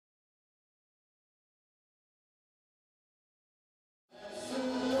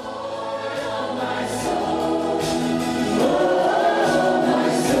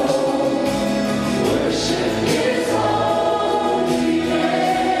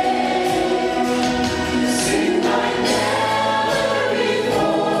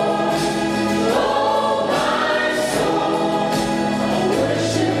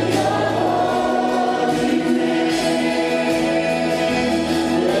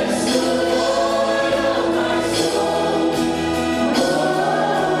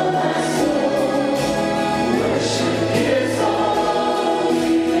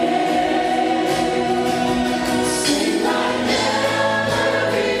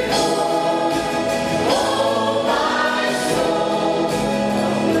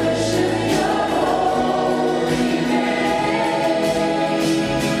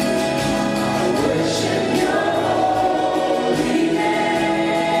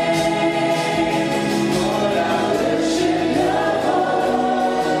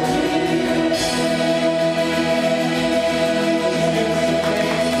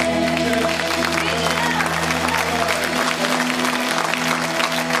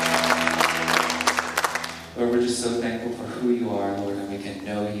so thankful for who you are, Lord, and we can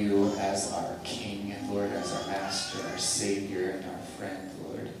know you as our King, Lord, as our Master, our Savior, and our friend,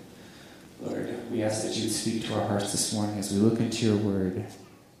 Lord. Lord, we ask that you would speak to our hearts this morning as we look into your word.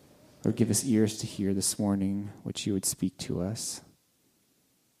 Lord, give us ears to hear this morning what you would speak to us.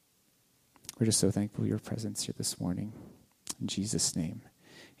 We're just so thankful for your presence here this morning. In Jesus' name,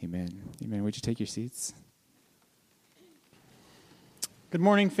 amen. Amen. Would you take your seats? Good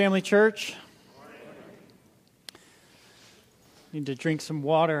morning, Family Church. Need to drink some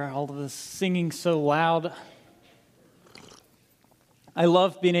water. All of this singing so loud. I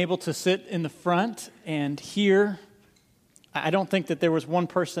love being able to sit in the front and hear. I don't think that there was one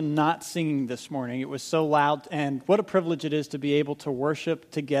person not singing this morning. It was so loud, and what a privilege it is to be able to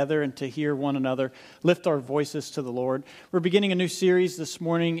worship together and to hear one another lift our voices to the Lord. We're beginning a new series this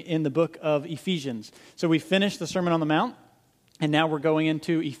morning in the book of Ephesians. So we finished the Sermon on the Mount, and now we're going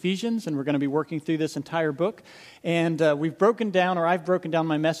into Ephesians, and we're going to be working through this entire book. And I've broken down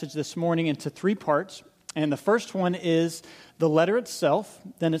my message this morning into 3 parts. And the first one is the letter itself.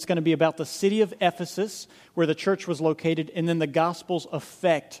 Then it's going to be about the city of Ephesus, where the church was located, and then the gospel's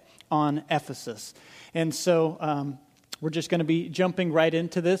effect on Ephesus. And so we're just going to be jumping right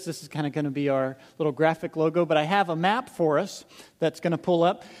into this. This is kind of going to be our little graphic logo, but I have a map for us that's going to pull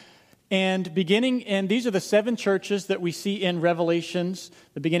up. And these are the 7 churches that we see in Revelations,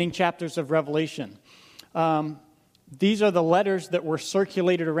 the beginning chapters of Revelation. These are the letters that were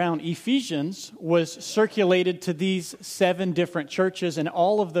circulated around. Ephesians was circulated to these 7 different churches and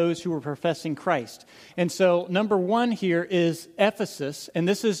all of those who were professing Christ. And so number 1 here is Ephesus, and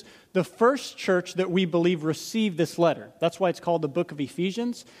this is the first church that we believe received this letter. That's why it's called the book of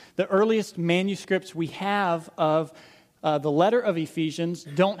Ephesians. The earliest manuscripts we have of the letter of Ephesians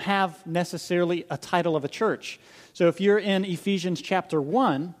don't have necessarily a title of a church. So if you're in Ephesians chapter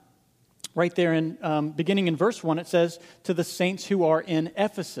 1, right there in beginning in verse 1, it says, to the saints who are in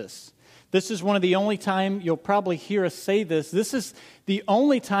Ephesus. This is one of the only time you'll probably hear us say this. This is the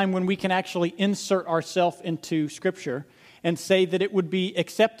only time when we can actually insert ourselves into Scripture and say that it would be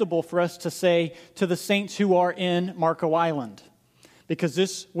acceptable for us to say to the saints who are in Marco Island. Because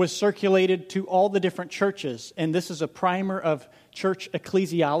this was circulated to all the different churches. And this is a primer of church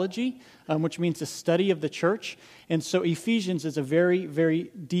ecclesiology, which means the study of the church. And so Ephesians is a very,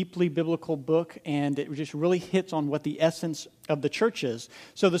 very deeply biblical book, and it just really hits on what the essence of the church is.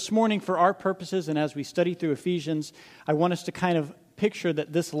 So this morning, for our purposes, and as we study through Ephesians, I want us to kind of picture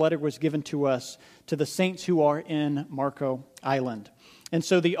that this letter was given to us, to the saints who are in Marco Island. And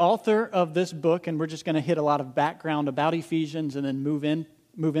so the author of this book, and we're just going to hit a lot of background about Ephesians and then move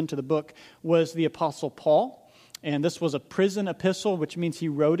into the book, was the Apostle Paul. And this was a prison epistle, which means he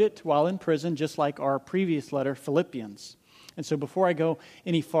wrote it while in prison, just like our previous letter, Philippians. And so before I go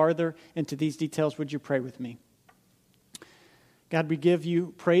any farther into these details, would you pray with me? God, we give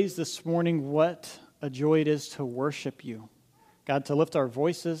you praise this morning. What a joy it is to worship you. God, to lift our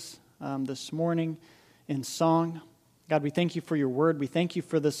voices this morning in song. God, we thank you for your word. We thank you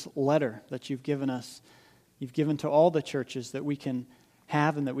for this letter that you've given us. You've given to all the churches that we can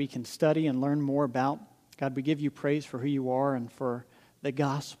have and that we can study and learn more about. God, we give you praise for who you are and for the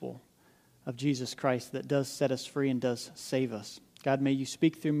gospel of Jesus Christ that does set us free and does save us. God, may you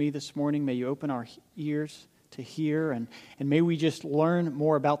speak through me this morning. May you open our ears to hear, and may we just learn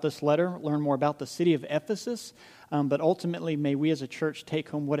more about this letter, learn more about the city of Ephesus, but ultimately may we as a church take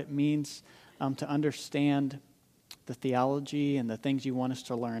home what it means to understand the theology and the things you want us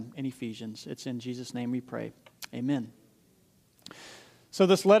to learn in Ephesians. It's in Jesus' name we pray. Amen. So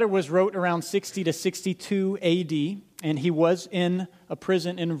this letter was wrote around 60 to 62 AD, and he was in a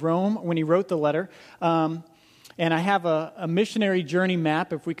prison in Rome when he wrote the letter. And I have a missionary journey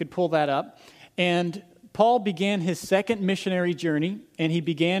map, if we could pull that up. And Paul began his second missionary journey, and he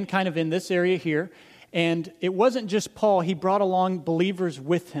began kind of in this area here. And it wasn't just Paul, he brought along believers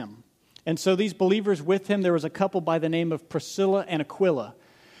with him. And so these believers with him, there was a couple by the name of Priscilla and Aquila.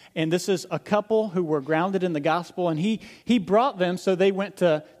 And this is a couple who were grounded in the gospel, and he brought them, so they went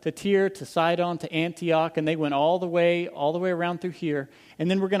to Tyre, to Sidon, to Antioch, and they went all the way around through here. And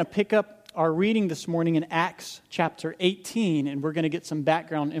then we're going to pick up our reading this morning in Acts chapter 18, and we're going to get some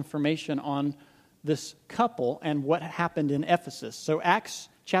background information on this couple and what happened in Ephesus. So Acts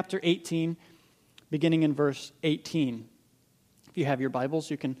chapter 18, beginning in verse 18. If you have your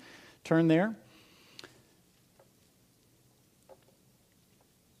Bibles, you can turn there.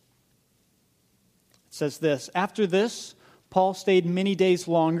 It says this, after this, Paul stayed many days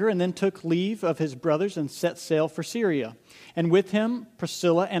longer and then took leave of his brothers and set sail for Syria. And with him,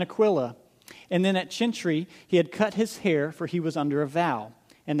 Priscilla and Aquila. And then at Cenchreae, he had cut his hair, for he was under a vow.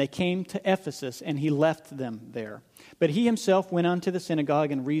 and they came to Ephesus, and he left them there. But he himself went unto the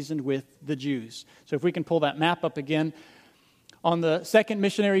synagogue and reasoned with the Jews. So if we can pull that map up again. On the second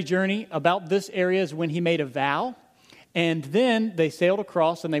missionary journey, about this area is when he made a vow. And then they sailed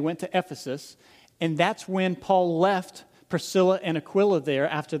across and they went to Ephesus. And that's when Paul left Priscilla and Aquila there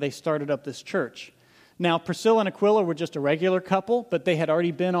after they started up this church. Now, Priscilla and Aquila were just a regular couple, but they had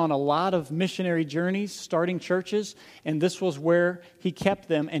already been on a lot of missionary journeys, starting churches, and this was where he kept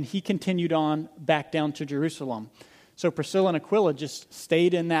them, and he continued on back down to Jerusalem. So Priscilla and Aquila just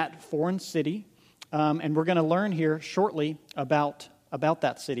stayed in that foreign city, and we're going to learn here shortly about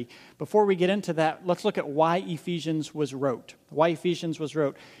that city. Before we get into that, let's look at why Ephesians was wrote. Why Ephesians was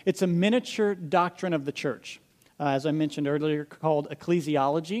wrote. It's a miniature doctrine of the church, as I mentioned earlier, called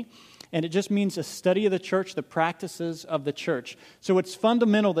ecclesiology. And it just means a study of the church, the practices of the church. So it's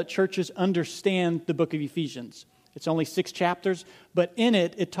fundamental that churches understand the book of Ephesians. It's only 6 chapters, but in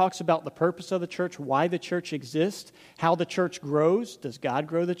it, it talks about the purpose of the church, why the church exists, how the church grows, does God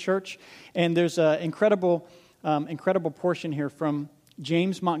grow the church? And there's an incredible portion here from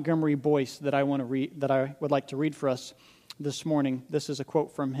James Montgomery Boyce that I would like to read for us this morning. This is a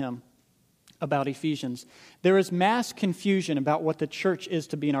quote from him about Ephesians. There is mass confusion about what the church is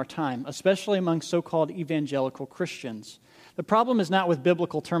to be in our time, especially among so-called evangelical Christians. The problem is not with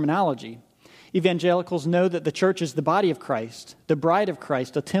biblical terminology. Evangelicals know that the church is the body of Christ, the bride of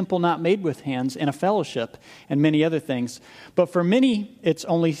Christ, a temple not made with hands, and a fellowship, and many other things. But for many, it's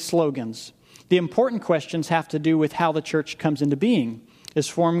only slogans. The important questions have to do with how the church comes into being. Is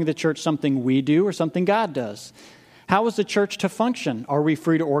forming the church something we do or something God does? How is the church to function? Are we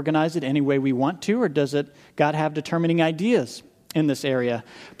free to organize it any way we want to, or does God have determining ideas in this area?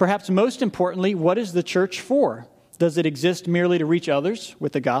 Perhaps most importantly, what is the church for? Does it exist merely to reach others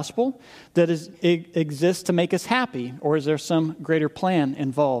with the gospel? Does it exist to make us happy, or is there some greater plan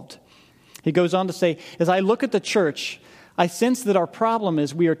involved? He goes on to say, as I look at the church, I sense that our problem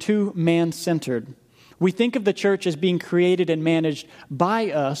is we are too man-centered. We think of the church as being created and managed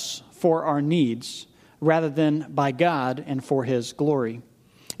by us for our needs, rather than by God and for His glory.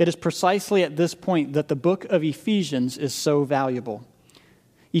 It is precisely at this point that the book of Ephesians is so valuable.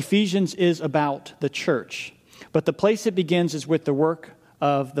 Ephesians is about the church, but the place it begins is with the work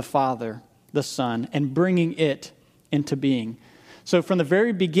of the Father, the Son, and bringing it into being. So from the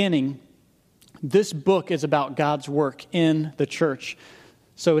very beginning, this book is about God's work in the church.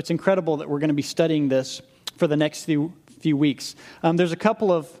 So it's incredible that we're going to be studying this for the next few weeks. There's a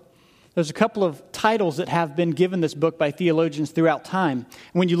couple of titles that have been given this book by theologians throughout time.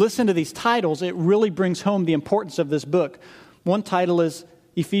 When you listen to these titles, it really brings home the importance of this book. One title is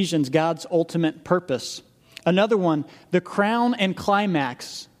Ephesians, God's Ultimate Purpose. Another one, the crown and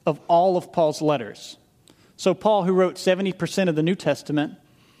climax of all of Paul's letters. So Paul, who wrote 70% of the New Testament,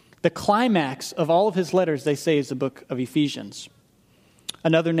 the climax of all of his letters, they say, is the book of Ephesians.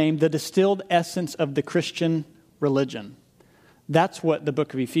 Another name, the distilled essence of the Christian religion. That's what the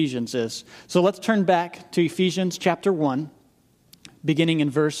book of Ephesians is. So let's turn back to Ephesians chapter 1, beginning in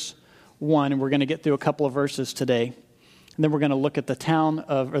verse 1, and we're going to get through a couple of verses today. And then we're going to look at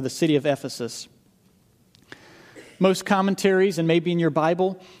the city of Ephesus. Most commentaries, and maybe in your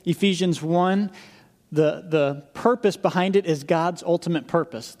Bible, Ephesians 1, the purpose behind it is God's ultimate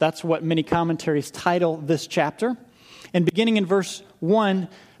purpose. That's what many commentaries title this chapter. And beginning in verse 1,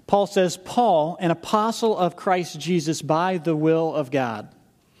 Paul says, Paul, an apostle of Christ Jesus by the will of God.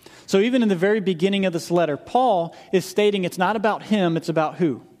 So even in the very beginning of this letter, Paul is stating it's not about him, it's about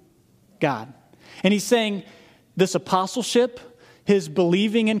who? God. And he's saying this apostleship, his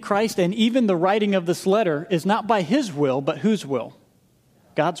believing in Christ, and even the writing of this letter is not by his will, but whose will?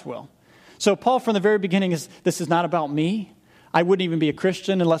 God's will. So Paul from the very beginning this is not about me. I wouldn't even be a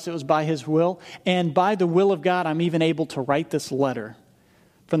Christian unless it was by his will. And by the will of God, I'm even able to write this letter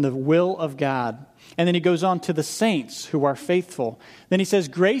from the will of God. And then he goes on to the saints who are faithful. Then he says,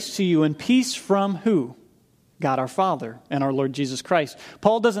 grace to you and peace from who? God our Father and our Lord Jesus Christ.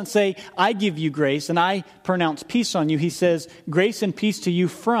 Paul doesn't say, I give you grace and I pronounce peace on you. He says, grace and peace to you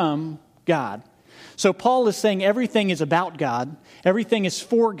from God. So Paul is saying everything is about God, everything is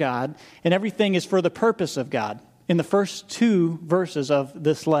for God, and everything is for the purpose of God in the first 2 verses of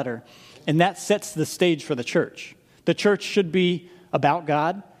this letter. And that sets the stage for the church. The church should be about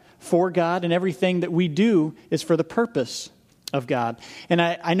God, for God, and everything that we do is for the purpose of God. And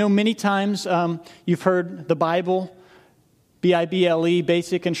I know many times you've heard the Bible, Bible,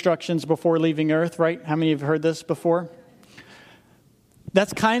 basic instructions before leaving earth, right? How many have heard this before?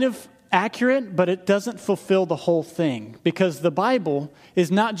 That's kind of accurate, but it doesn't fulfill the whole thing, because the Bible is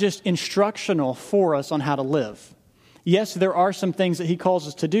not just instructional for us on how to live. Yes, there are some things that he calls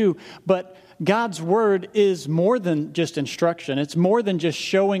us to do, but God's word is more than just instruction. It's more than just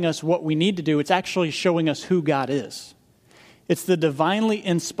showing us what we need to do. It's actually showing us who God is. It's the divinely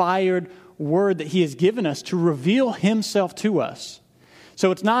inspired word that he has given us to reveal himself to us. So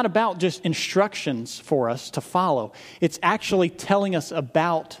it's not about just instructions for us to follow. It's actually telling us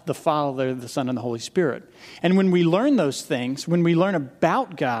about the Father, the Son, and the Holy Spirit. And when we learn those things, when we learn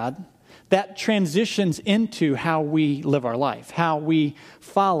about God, that transitions into how we live our life, how we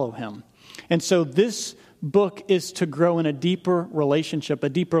follow him. And so this book is to grow in a deeper relationship, a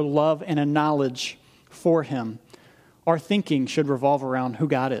deeper love and a knowledge for him. Our thinking should revolve around who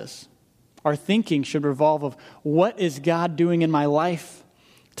God is. Our thinking should revolve of what is God doing in my life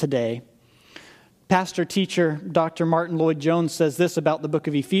today. Pastor teacher Dr. Martin Lloyd-Jones says this about the book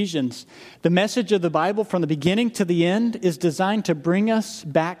of Ephesians. The message of the Bible from the beginning to the end is designed to bring us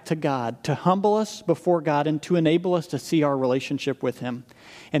back to God, to humble us before God, and to enable us to see our relationship with him.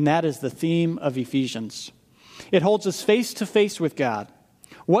 And that is the theme of Ephesians. It holds us face to face with God,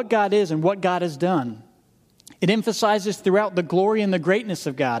 what God is and what God has done. It emphasizes throughout the glory and the greatness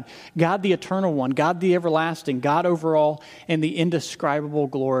of God, God the eternal one, God the everlasting, God over all, and the indescribable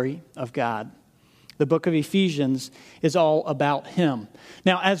glory of God. The book of Ephesians is all about him.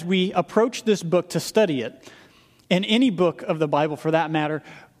 Now, as we approach this book to study it, and any book of the Bible for that matter,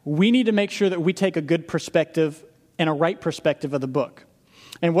 we need to make sure that we take a good perspective and a right perspective of the book.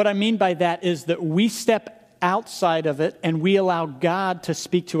 And what I mean by that is that we step outside of it and we allow God to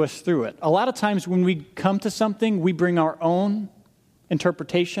speak to us through it. A lot of times when we come to something, we bring our own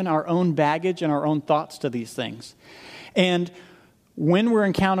interpretation, our own baggage, and our own thoughts to these things. And when we're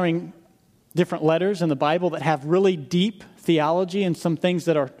encountering different letters in the Bible that have really deep theology and some things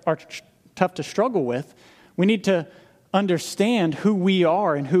that are tough to struggle with, we need to understand who we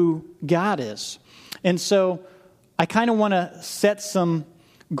are and who God is. And so I kind of want to set some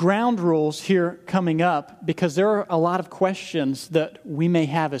ground rules here coming up because there are a lot of questions that we may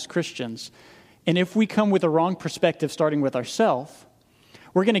have as Christians. And if we come with a wrong perspective, starting with ourselves,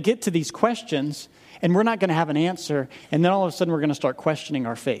 we're going to get to these questions and we're not going to have an answer. And then all of a sudden we're going to start questioning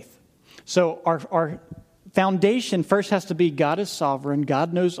our faith. So our foundation first has to be God is sovereign.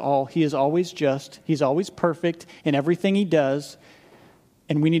 God knows all. He is always just. He's always perfect in everything he does.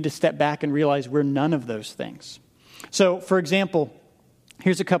 And we need to step back and realize we're none of those things. So, for example,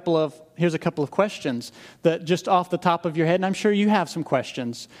 here's a couple of questions that just off the top of your head, and I'm sure you have some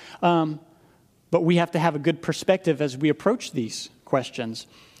questions, but we have to have a good perspective as we approach these questions.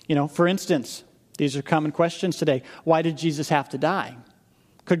 You know, for instance, these are common questions today. Why did Jesus have to die?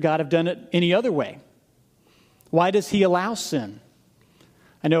 Could God have done it any other way? Why does he allow sin?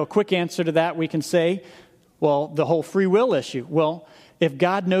 I know a quick answer to that we can say, well, the whole free will issue. Well, if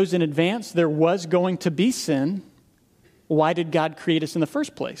God knows in advance there was going to be sin, why did God create us in the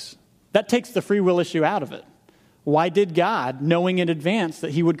first place? That takes the free will issue out of it. Why did God, knowing in advance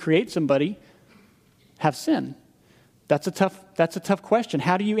that he would create somebody, have sin? That's a tough question.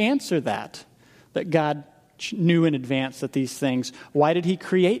 How do you answer that God knew in advance that these things? Why did he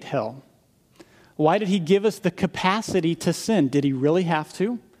create hell? Why did he give us the capacity to sin? Did he really have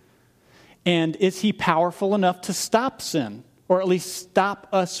to? And is he powerful enough to stop sin, or at least stop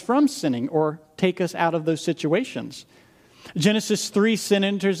us from sinning, or take us out of those situations? Genesis 3, sin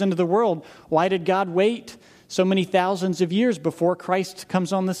enters into the world. Why did God wait so many thousands of years before Christ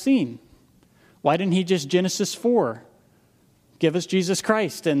comes on the scene? Why didn't he just, Genesis 4, give us Jesus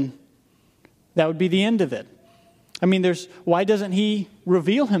Christ and that would be the end of it? I mean, why doesn't he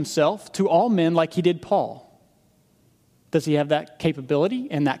reveal himself to all men like he did Paul? Does he have that capability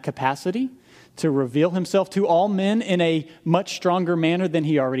and that capacity to reveal himself to all men in a much stronger manner than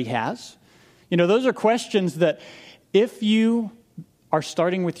he already has? You know, those are questions that if you are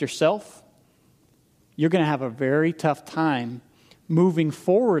starting with yourself, you're going to have a very tough time moving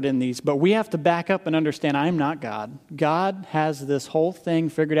forward in these. But we have to back up and understand I'm not God. God has this whole thing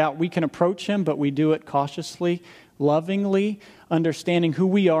figured out. We can approach him, but we do it cautiously, lovingly, understanding who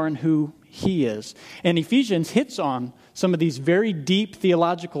we are and who he is. And Ephesians hits on some of these very deep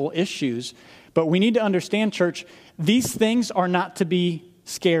theological issues. But we need to understand, church, these things are not to be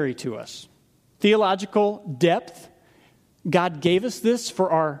scary to us. Theological depth, God gave us this for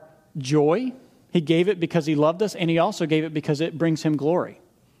our joy. He gave it because he loved us, and he also gave it because it brings him glory.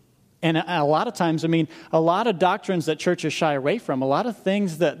 And a lot of times, a lot of doctrines that churches shy away from, a lot of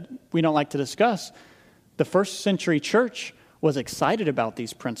things that we don't like to discuss, the first century church was excited about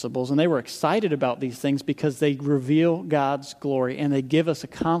these principles, and they were excited about these things because they reveal God's glory, and they give us a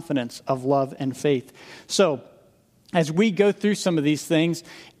confidence of love and faith. So, as we go through some of these things,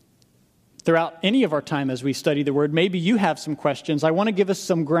 throughout any of our time as we study the Word, maybe you have some questions. I want to give us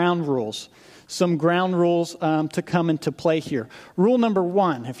some ground rules to come into play here. Rule number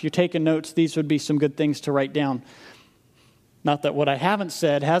 1, if you're taking notes, these would be some good things to write down. Not that what I haven't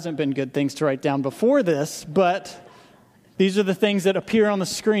said hasn't been good things to write down before this, but these are the things that appear on the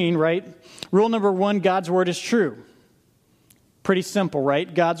screen, right? Rule number 1, God's Word is true. Pretty simple,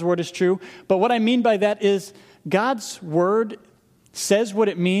 right? God's Word is true. But what I mean by that is God's Word says what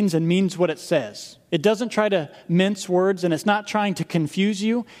it means and means what it says. It doesn't try to mince words, and it's not trying to confuse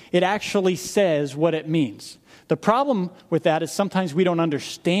you. It actually says what it means. The problem with that is sometimes we don't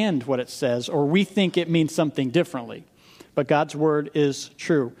understand what it says, or we think it means something differently. But God's Word is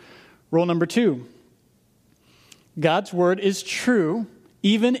true. Rule number 2, God's Word is true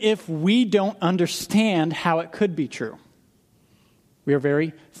even if we don't understand how it could be true. We are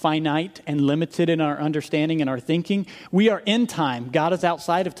very finite and limited in our understanding and our thinking. We are in time. God is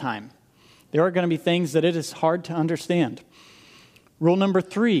outside of time. There are going to be things that it is hard to understand. Rule number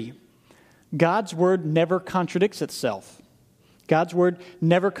 3, God's Word never contradicts itself. God's Word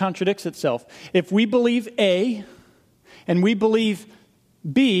never contradicts itself. If we believe A and we believe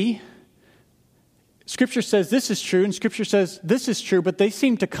B, Scripture says this is true and Scripture says this is true, but they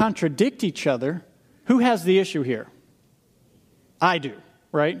seem to contradict each other. Who has the issue here? I do,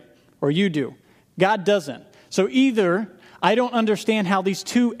 right? Or you do. God doesn't. So either I don't understand how these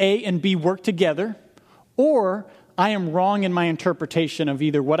two, A and B, work together, or I am wrong in my interpretation of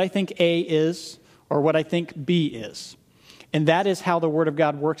either what I think A is or what I think B is. And that is how the Word of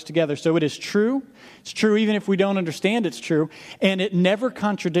God works together. So it is true. It's true even if we don't understand it's true. And it never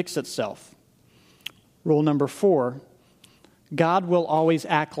contradicts itself. Rule number 4, God will always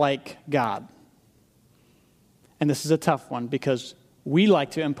act like God. And this is a tough one because we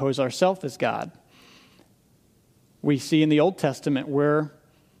like to impose ourselves as God. We see in the Old Testament where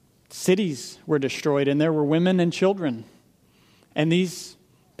cities were destroyed and there were women and children. And these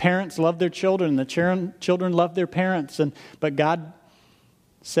parents loved their children. The children loved their parents. But God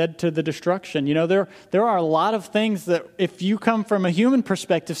said to the destruction, there are a lot of things that if you come from a human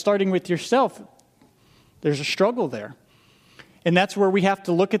perspective, starting with yourself, there's a struggle there. And that's where we have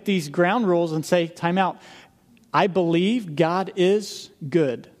to look at these ground rules and say, time out. I believe God is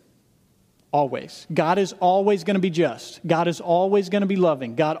good, always. God is always going to be just. God is always going to be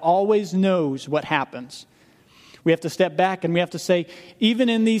loving. God always knows what happens. We have to step back and we have to say, even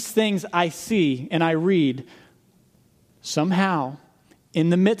in these things I see and I read, somehow, in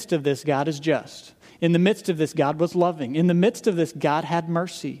the midst of this, God is just. In the midst of this, God was loving. In the midst of this, God had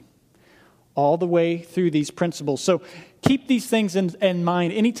mercy. All the way through these principles. So keep these things in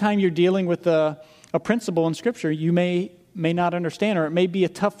mind. Anytime you're dealing with a principle in Scripture you may not understand, or it may be a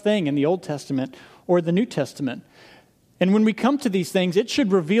tough thing in the Old Testament or the New Testament. And when we come to these things, it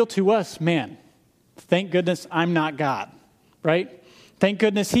should reveal to us, man, thank goodness I'm not God, right? Thank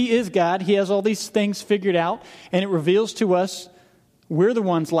goodness He is God. He has all these things figured out, and it reveals to us we're the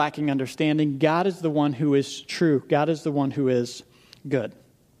ones lacking understanding. God is the one who is true. God is the one who is good.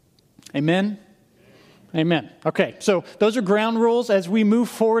 Amen? Amen. Okay, so those are ground rules as we move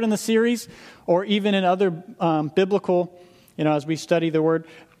forward in the series, or even in other biblical, as we study the Word,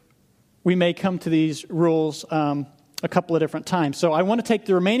 we may come to these rules a couple of different times. So I want to take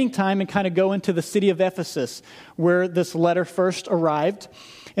the remaining time and kind of go into the city of Ephesus, where this letter first arrived.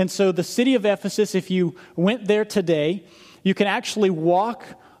 And so the city of Ephesus, if you went there today, you can actually walk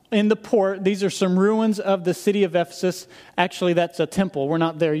in the port. These are some ruins of the city of Ephesus. Actually, that's a temple. We're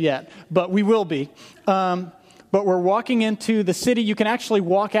not there yet, but we will be. But we're walking into the city. You can actually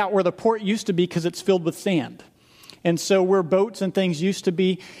walk out where the port used to be because it's filled with sand. And so where boats and things used to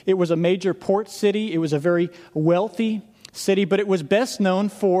be, it was a major port city. It was a very wealthy city, but it was best known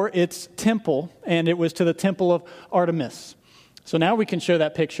for its temple, and it was to the temple of Artemis. So now we can show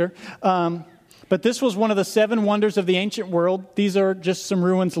that picture. But this was one of the 7 wonders of the ancient world. These are just some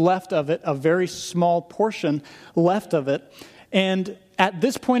ruins left of it, a very small portion left of it. And at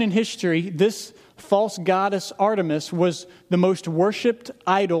this point in history, this false goddess Artemis was the most worshipped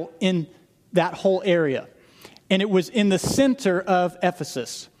idol in that whole area. And it was in the center of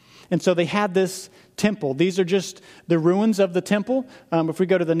Ephesus. And so they had this temple. These are just the ruins of the temple. If we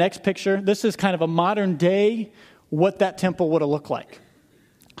go to the next picture, this is kind of a modern day what that temple would have looked like.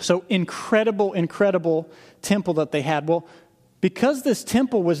 So incredible, incredible temple that they had. Well, because this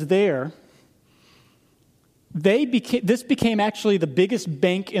temple was there, this became actually the biggest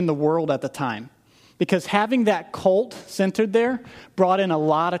bank in the world at the time. Because having that cult centered there brought in a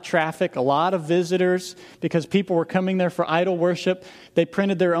lot of traffic, a lot of visitors, because people were coming there for idol worship. They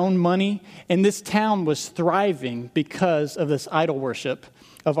printed their own money, and this town was thriving because of this idol worship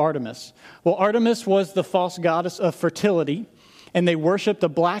of Artemis. Well, Artemis was the false goddess of fertility, and they worshipped a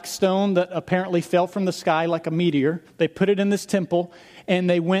black stone that apparently fell from the sky like a meteor. They put it in this temple, and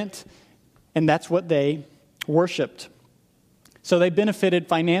they went, and that's what they worshipped. So they benefited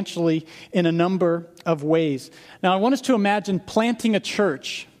financially in a number of ways. Now, I want us to imagine planting a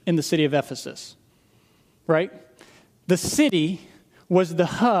church in the city of Ephesus, right? The city was the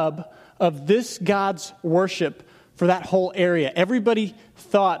hub of this God's worship for that whole area. Everybody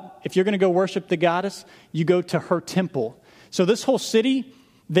thought, if you're going to go worship the goddess, you go to her temple. So this whole city,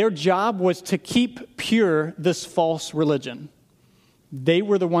 their job was to keep pure this false religion. They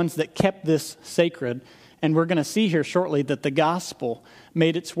were the ones that kept this sacred. And we're going to see here shortly that the gospel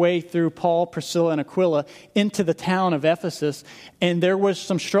made its way through Paul, Priscilla, and Aquila into the town of Ephesus. And there was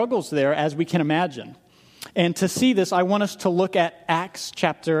some struggles there, as we can imagine. And to see this, I want us to look at Acts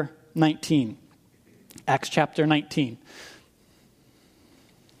chapter 19. Acts chapter 19.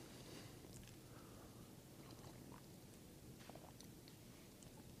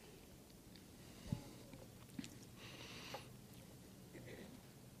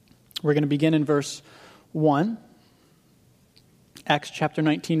 We're going to begin in verse 1. Acts chapter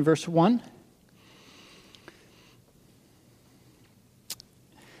 19, verse 1.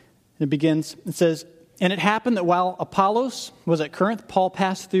 It begins, it says, "And it happened that while Apollos was at Corinth, Paul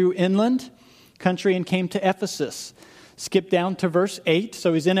passed through inland country and came to Ephesus." Skip down to verse 8.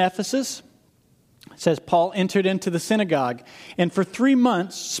 So he's in Ephesus. It says, "Paul entered into the synagogue and for 3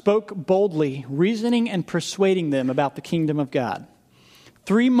 months spoke boldly, reasoning and persuading them about the kingdom of God."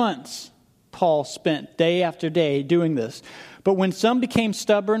 3 months Paul spent day after day doing this. "But when some became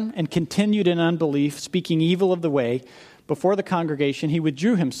stubborn and continued in unbelief, speaking evil of the way before the congregation, he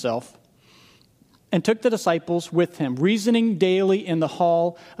withdrew himself and took the disciples with him, reasoning daily in the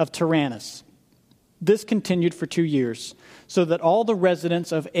hall of Tyrannus. This continued for 2 years, so that all the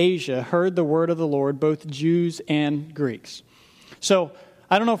residents of Asia heard the word of the Lord, both Jews and Greeks." So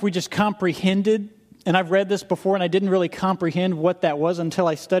I don't know if we just comprehended, and I've read this before and I didn't really comprehend what that was until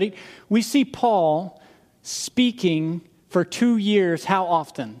I studied. We see Paul speaking for 2 years, how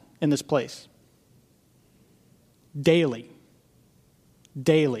often in this place? Daily.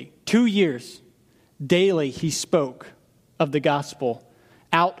 Daily. 2 years. Daily he spoke of the gospel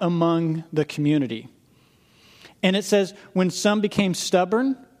out among the community. And it says, when some became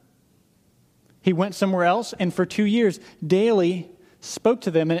stubborn, he went somewhere else, and for 2 years, daily spoke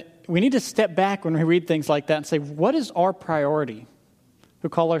to them. And we need to step back when we read things like that and say, what is our priority? Who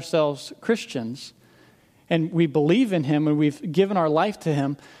call ourselves Christians, and we believe in him, and we've given our life to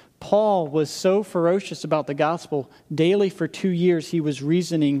him. Paul was so ferocious about the gospel. Daily for 2 years, he was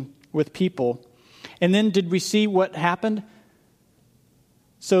reasoning with people. And then did we see what happened?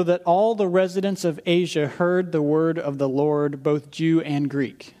 So that all the residents of Asia heard the word of the Lord, both Jew and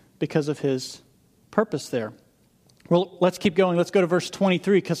Greek, because of his purpose there. Well, let's keep going. Let's go to verse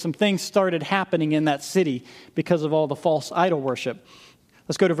 23, because some things started happening in that city because of all the false idol worship.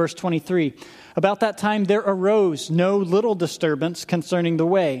 Let's go to verse 23. "About that time there arose no little disturbance concerning the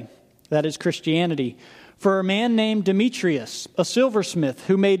way," that is Christianity, "for a man named Demetrius, a silversmith,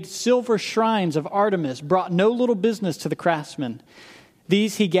 who made silver shrines of Artemis, brought no little business to the craftsmen.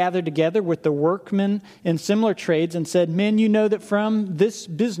 These he gathered together with the workmen in similar trades and said, 'Men, you know that from this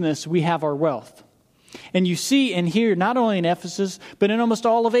business we have our wealth.' And you see and hear, not only in Ephesus, but in almost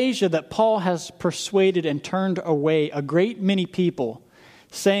all of Asia, that Paul has persuaded and turned away a great many people,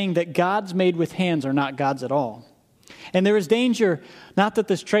 saying that gods made with hands are not gods at all. And there is danger, not that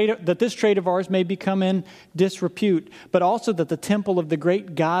this trade of ours may become in disrepute, but also that the temple of the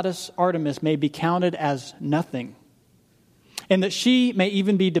great goddess Artemis may be counted as nothing, and that she may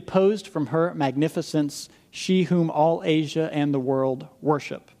even be deposed from her magnificence, she whom all Asia and the world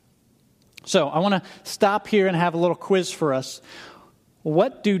worship." So I want to stop here and have a little quiz for us.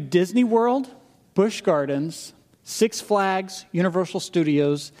 What do Disney World, Busch Gardens, Six Flags, Universal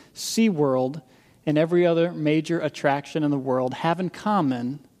Studios, SeaWorld, and every other major attraction in the world have in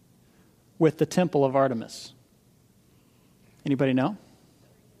common with the temple of Artemis? Anybody know?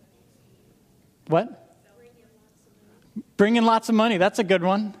 What? Bring in lots of money. That's a good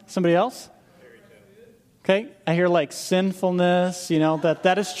one. Somebody else? Okay, I hear like sinfulness,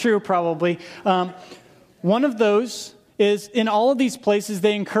 that is true probably. One of those is in all of these places,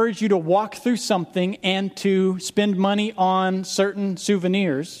 they encourage you to walk through something and to spend money on certain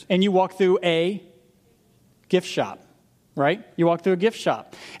souvenirs. And you walk through a gift shop, right? You walk through a gift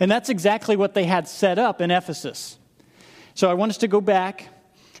shop. And that's exactly what they had set up in Ephesus. So I want us to go back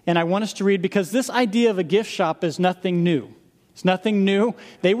and I want us to read, because this idea of a gift shop is nothing new. It's nothing new.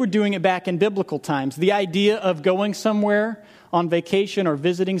 They were doing it back in biblical times. The idea of going somewhere on vacation or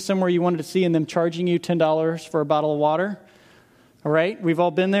visiting somewhere you wanted to see and them charging you $10 for a bottle of water? All right, we've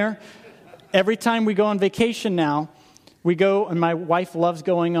all been there. Every time we go on vacation now, we go, and my wife loves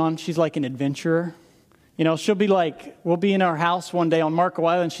going on, she's like an adventurer. You know, she'll be like, we'll be in our house one day on Marco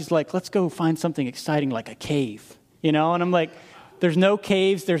Island, and she's like, let's go find something exciting like a cave. You know, and I'm like, there's no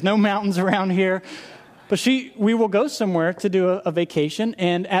caves, there's no mountains around here. But we will go somewhere to do a vacation,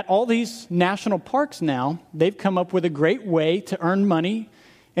 and at all these national parks now, they've come up with a great way to earn money.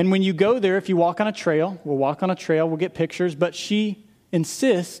 And when you go there, if you walk on a trail, we'll walk on a trail, we'll get pictures, but she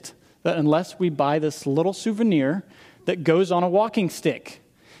insists that unless we buy this little souvenir that goes on a walking stick,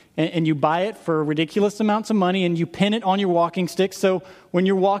 and you buy it for ridiculous amounts of money, and you pin it on your walking stick, so when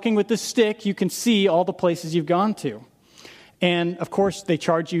you're walking with the stick, you can see all the places you've gone to. And, of course, they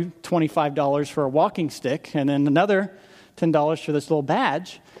charge you $25 for a walking stick, and then another $10 for this little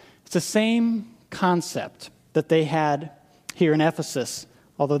badge. It's the same concept that they had here in Ephesus,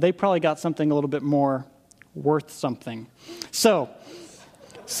 although they probably got something a little bit more worth something. So,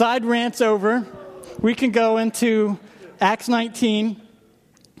 side rants over. We can go into Acts 19.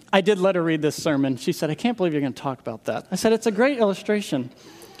 I did let her read this sermon. She said, I can't believe you're going to talk about that. I said, it's a great illustration.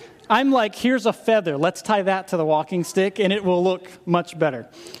 I'm like, here's a feather. Let's tie that to the walking stick, and it will look much better.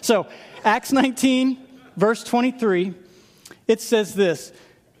 So, Acts 19, verse 23, it says this.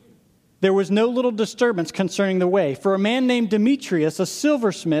 There was no little disturbance concerning the way, for a man named Demetrius, a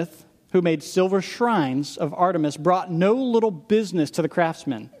silversmith, who made silver shrines of Artemis, brought no little business to the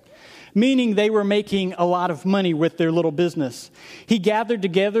craftsmen, meaning they were making a lot of money with their little business. He gathered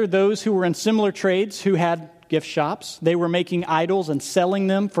together those who were in similar trades, who had gift shops. They were making idols and selling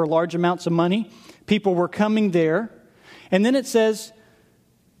them for large amounts of money. People were coming there. And then it says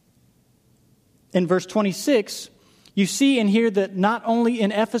in verse 26, you see and hear that not only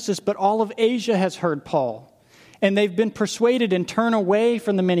in Ephesus, but all of Asia has heard Paul. And they've been persuaded and turned away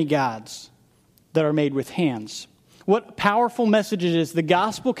from the many gods that are made with hands. What powerful message it is. The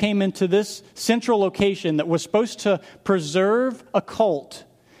gospel came into this central location that was supposed to preserve a cult.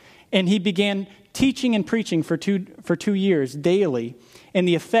 And he began teaching and preaching for 2 years daily. And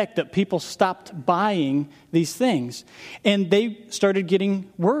the effect that people stopped buying these things. And they started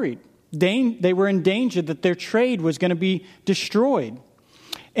getting worried. They were in danger that their trade was going to be destroyed.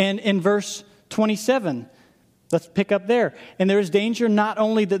 And in verse 27, let's pick up there. And there is danger not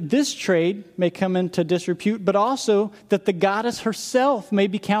only that this trade may come into disrepute, but also that the goddess herself may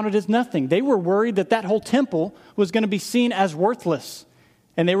be counted as nothing. They were worried that that whole temple was going to be seen as worthless.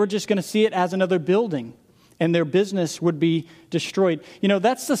 And they were just going to see it as another building. And their business would be destroyed. You know,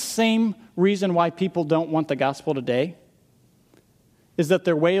 that's the same reason why people don't want the gospel today, is that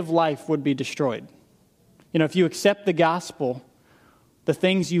their way of life would be destroyed. You know, if you accept the gospel, the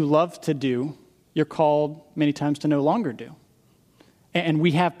things you love to do, you're called many times to no longer do. And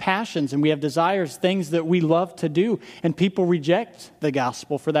we have passions and we have desires, things that we love to do, and people reject the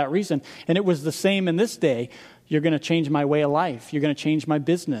gospel for that reason. And it was the same in this day. You're going to change my way of life. You're going to change my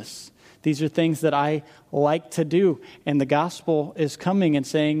business. These are things that I like to do. And the gospel is coming and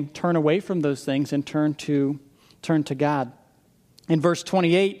saying, turn away from those things and turn to God. In verse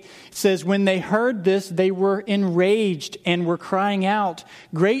 28, it says, when they heard this, they were enraged and were crying out,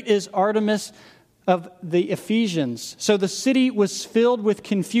 great is Artemis of the Ephesians. So the city was filled with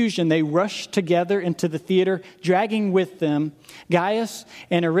confusion. They rushed together into the theater, dragging with them Gaius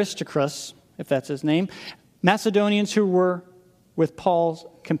and Aristarchus, if that's his name, Macedonians who were with Paul's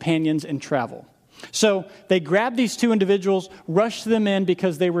companions in travel. So they grabbed these two individuals, rushed them in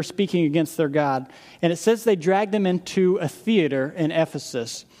because they were speaking against their God. And it says they dragged them into a theater in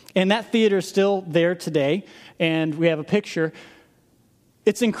Ephesus. And that theater is still there today. And we have a picture.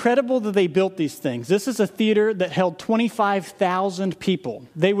 It's incredible that they built these things. This is a theater that held 25,000 people.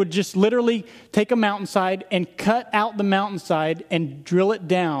 They would just literally take a mountainside and cut out the mountainside and drill it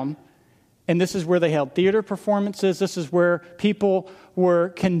down. And this is where they held theater performances. This is where people were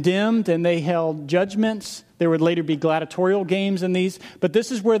condemned and they held judgments. There would later be gladiatorial games in these. But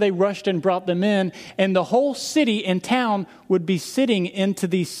this is where they rushed and brought them in. And the whole city and town would be sitting into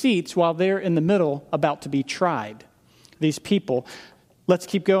these seats while they're in the middle about to be tried. These people. Let's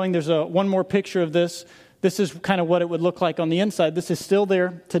keep going. There's one more picture of this. This is kind of what it would look like on the inside. This is still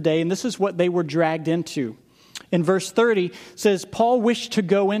there today. And this is what they were dragged into. In verse 30, it says, Paul wished to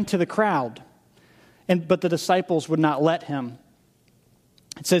go into the crowd, but the disciples would not let him.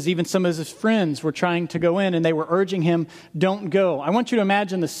 It says even some of his friends were trying to go in, and they were urging him, don't go. I want you to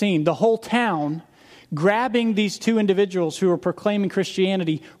imagine the scene. The whole town grabbing these two individuals who were proclaiming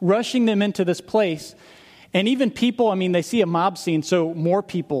Christianity, rushing them into this place. And even people, they see a mob scene, so more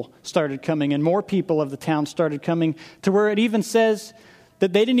people started coming, and more people of the town started coming, to where it even says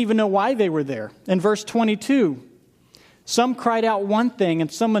that they didn't even know why they were there. In verse 22, some cried out one thing and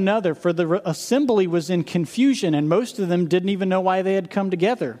some another, for the assembly was in confusion, and most of them didn't even know why they had come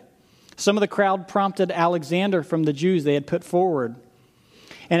together. Some of the crowd prompted Alexander from the Jews they had put forward.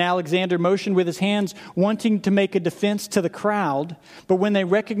 And Alexander motioned with his hands, wanting to make a defense to the crowd. But when they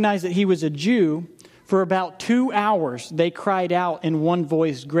recognized that he was a Jew, for about 2 hours they cried out in one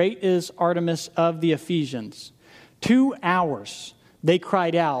voice, "Great is Artemis of the Ephesians." 2 hours they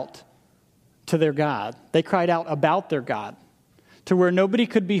cried out to their God. They cried out about their God, to where nobody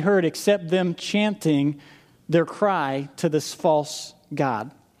could be heard except them chanting their cry to this false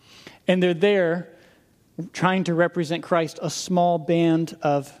god. And they're there trying to represent Christ, a small band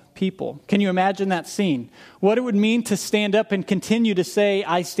of people. Can you imagine that scene? What it would mean to stand up and continue to say,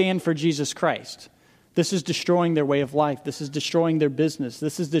 "I stand for Jesus Christ." This is destroying their way of life. This is destroying their business.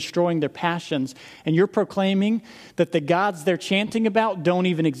 This is destroying their passions. And you're proclaiming that the gods they're chanting about don't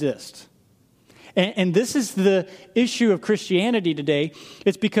even exist. And this is the issue of Christianity today.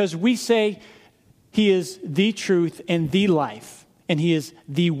 It's because we say he is the truth and the life, and he is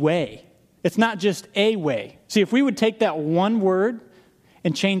the way. It's not just a way. See, if we would take that one word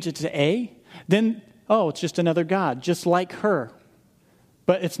and change it to a, then, it's just another god, just like her.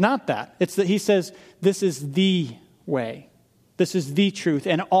 But it's not that. It's that he says, this is the way. This is the truth.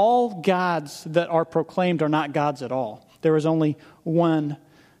 And all gods that are proclaimed are not gods at all. There is only one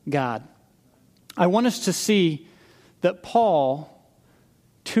God. I want us to see that Paul,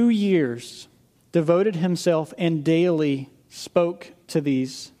 2 years, devoted himself and daily spoke to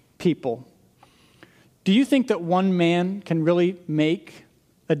these people. Do you think that one man can really make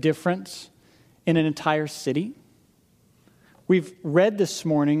a difference in an entire city? We've read this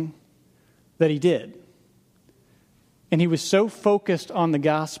morning that he did. And he was so focused on the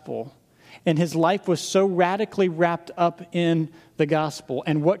gospel, and his life was so radically wrapped up in the gospel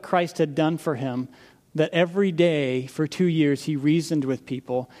and what Christ had done for him, that every day for 2 years he reasoned with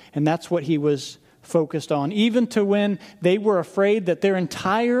people, and that's what he was focused on. Even to when they were afraid that their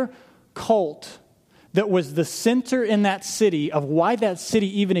entire cult that was the center in that city of why that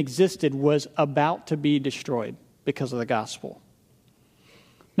city even existed was about to be destroyed because of the gospel.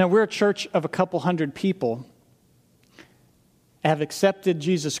 Now, we're a church of a couple hundred people, have accepted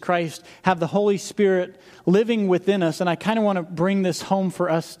Jesus Christ, have the Holy Spirit living within us, and I kind of want to bring this home for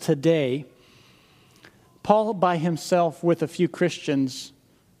us today. Paul, by himself, with a few Christians,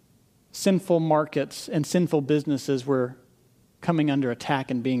 sinful markets and sinful businesses were coming under attack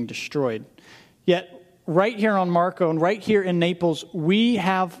and being destroyed. Yet, right here on Marco and right here in Naples, we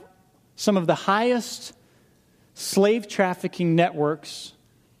have some of the highest slave trafficking networks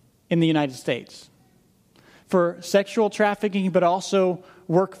in the United States for sexual trafficking, but also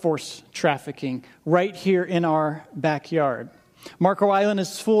workforce trafficking right here in our backyard. Marco Island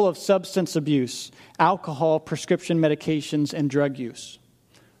is full of substance abuse, alcohol, prescription medications, and drug use.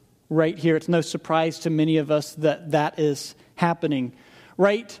 Right here, it's no surprise to many of us that that is happening.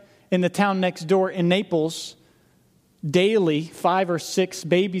 Right in the town next door in Naples, daily 5 or 6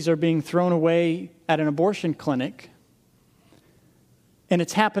 babies are being thrown away at an abortion clinic. And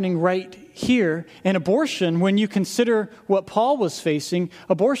it's happening right here. And abortion, when you consider what Paul was facing,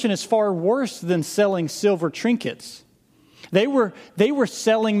 abortion is far worse than selling silver trinkets. They were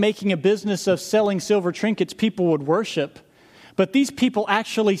making a business of selling silver trinkets people would worship. But these people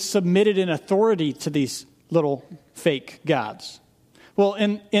actually submitted in authority to these little fake gods. Well,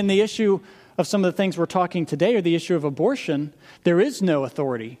 in the issue of some of the things we're talking today, or the issue of abortion, there is no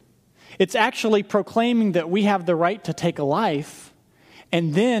authority. It's actually proclaiming that we have the right to take a life,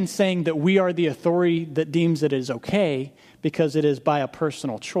 and then saying that we are the authority that deems it is okay because it is by a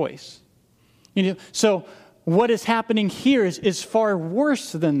personal choice. So what is happening here is far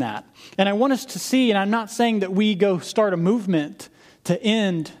worse than that. And I want us to see, and I'm not saying that we go start a movement to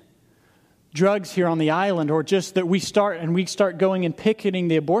end drugs here on the island, or just that we start going and picketing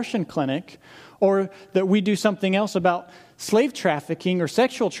the abortion clinic, or that we do something else about slave trafficking or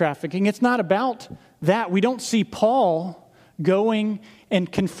sexual trafficking. It's not about that. We don't see Paul going and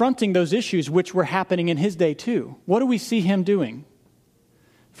confronting those issues which were happening in his day too. What do we see him doing?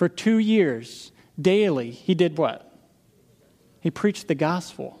 For 2 years, daily, he did what? He preached the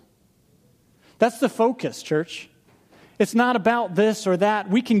gospel. That's the focus, church. It's not about this or that.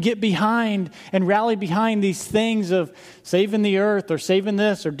 We can get behind and rally behind these things of saving the earth or saving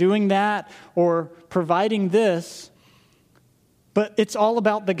this or doing that or providing this. But it's all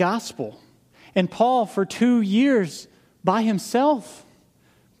about the gospel. And Paul, for 2 years by himself,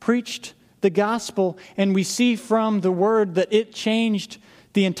 preached the gospel, and we see from the word that it changed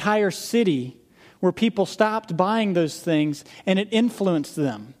the entire city, where people stopped buying those things and it influenced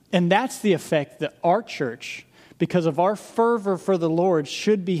them. And that's the effect that our church, because of our fervor for the Lord,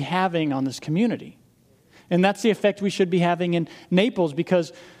 should be having on this community. And that's the effect we should be having in Naples,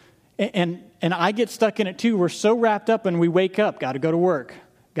 because, and I get stuck in it too, we're so wrapped up and we wake up, got to go to work,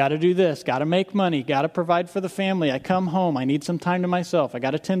 got to do this, got to make money, got to provide for the family. I come home, I need some time to myself. I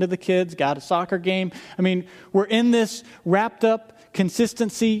got to tend to the kids, got a soccer game. I mean, we're in this wrapped up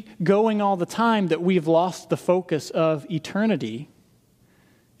consistency going all the time that we've lost the focus of eternity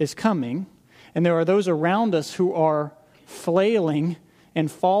is coming. And there are those around us who are flailing and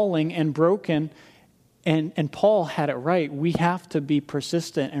falling and broken. And Paul had it right. We have to be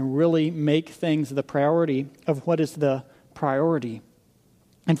persistent and really make things the priority of what is the priority.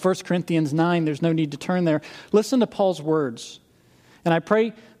 In 1 Corinthians 9, there's no need to turn there. Listen to Paul's words. And I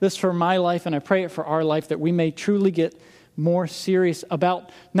pray this for my life, and I pray it for our life, that we may truly get more serious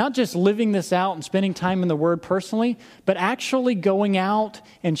about not just living this out and spending time in the Word personally, but actually going out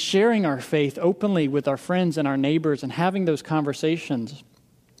and sharing our faith openly with our friends and our neighbors and having those conversations.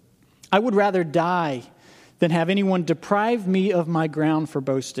 I would rather die than have anyone deprive me of my ground for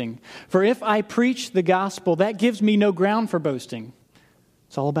boasting. For if I preach the gospel, that gives me no ground for boasting.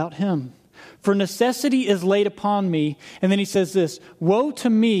 It's all about Him. For necessity is laid upon me. And then he says this, woe to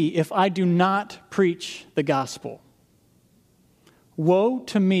me if I do not preach the gospel. Woe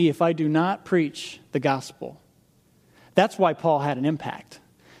to me if I do not preach the gospel. That's why Paul had an impact.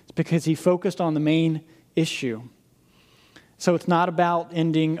 It's because he focused on the main issue. So it's not about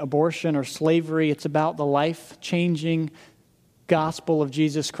ending abortion or slavery. It's about the life-changing gospel of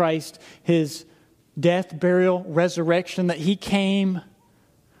Jesus Christ, His death, burial, resurrection, that He came,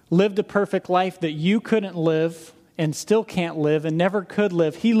 lived a perfect life that you couldn't live and still can't live and never could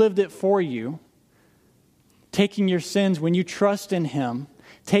live. He lived it for you. Taking your sins when you trust in Him,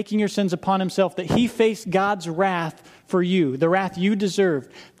 taking your sins upon Himself, that He faced God's wrath for you, the wrath you deserved.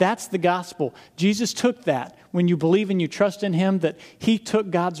 That's the gospel. Jesus took that. When you believe and you trust in Him, that He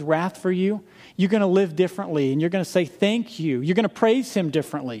took God's wrath for you, you're going to live differently, and you're going to say thank you. You're going to praise Him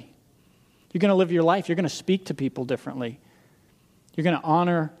differently. You're going to live your life. You're going to speak to people differently. You're going to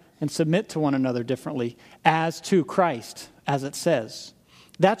honor and submit to one another differently, as to Christ, as it says.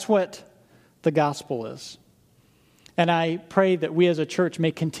 That's what the gospel is. And I pray that we as a church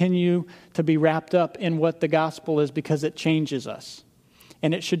may continue to be wrapped up in what the gospel is, because it changes us.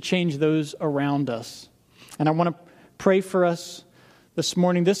 And it should change those around us. And I want to pray for us this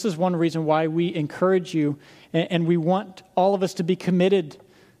morning. This is one reason why we encourage you, and we want all of us to be committed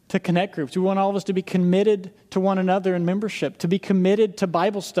to connect groups. We want all of us to be committed to one another in membership, to be committed to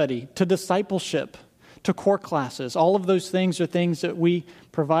Bible study, to discipleship, to core classes. All of those things are things that we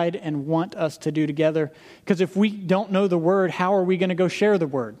provide and want us to do together. Because if we don't know the Word, how are we going to go share the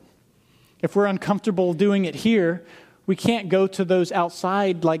Word? If we're uncomfortable doing it here, we can't go to those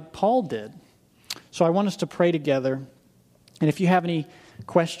outside like Paul did. So I want us to pray together. And if you have any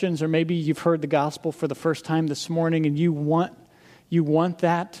questions, or maybe you've heard the gospel for the first time this morning and you want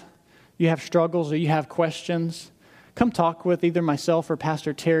that, you have struggles or you have questions, come talk with either myself or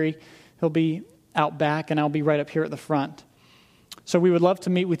Pastor Terry. He'll be out back and I'll be right up here at the front. So we would love to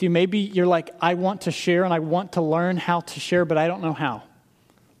meet with you. Maybe you're like, I want to share and I want to learn how to share, but I don't know how.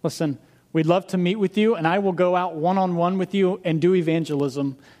 Listen, we'd love to meet with you, and I will go out one-on-one with you and do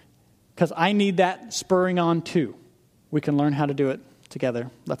evangelism, because I need that spurring on too. We can learn how to do it together.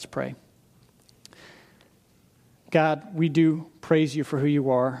 Let's pray. God, we do praise you for who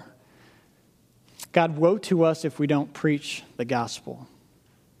you are. God, woe to us if we don't preach the gospel.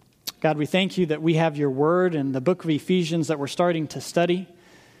 God, we thank you that we have your word and the book of Ephesians that we're starting to study.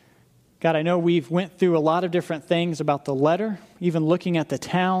 God, I know we've went through a lot of different things about the letter, even looking at the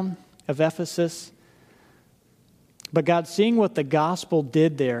town of Ephesus. But God, seeing what the gospel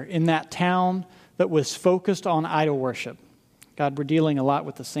did there in that town that was focused on idol worship. God, we're dealing a lot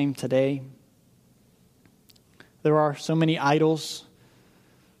with the same today. There are so many idols.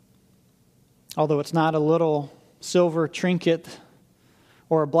 Although it's not a little silver trinket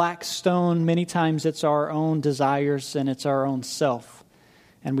or a black stone, many times it's our own desires and it's our own self.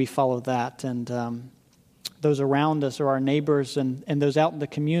 And we follow that. And those around us or our neighbors and those out in the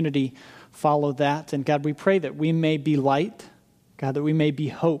community follow that. And God, we pray that we may be light. God, that we may be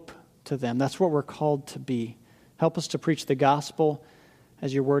hope to them. That's what we're called to be. Help us to preach the gospel,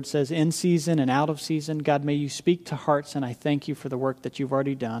 as your word says, in season and out of season. God, may you speak to hearts, and I thank you for the work that you've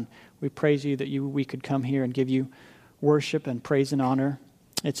already done. We praise you that we could come here and give you worship and praise and honor.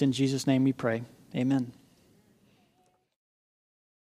 It's in Jesus' name we pray. Amen.